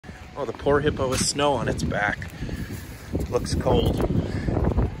Oh, the poor hippo has snow on its back. Looks cold.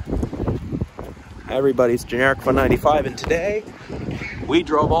 Hi everybody, it's Generic Fun 95, and today we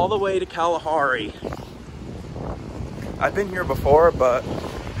drove all the way to Kalahari. I've been here before, but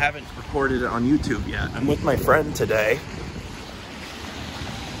haven't recorded it on YouTube yet. I'm with my friend today,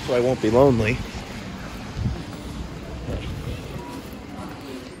 so I won't be lonely.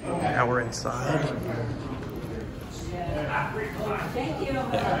 Now we're inside. Thank you.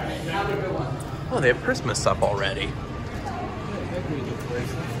 Oh, they have Christmas up already.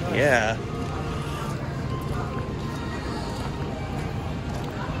 Yeah.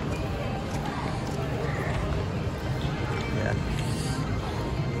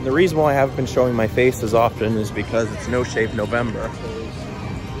 The reason why I haven't been showing my face as often is because it's No Shave November.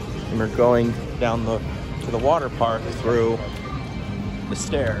 And we're going down to the water park through the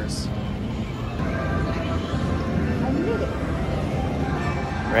stairs.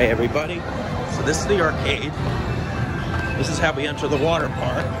 Right, everybody? So this is the arcade. This is how we enter the water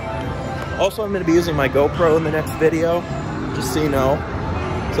park. Also, I'm going to be using my GoPro in the next video, just so you know,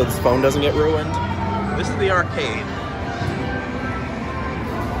 so this phone doesn't get ruined. This is the arcade.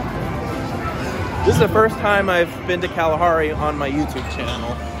 This is the first time I've been to Kalahari on my YouTube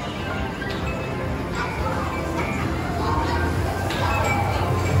channel.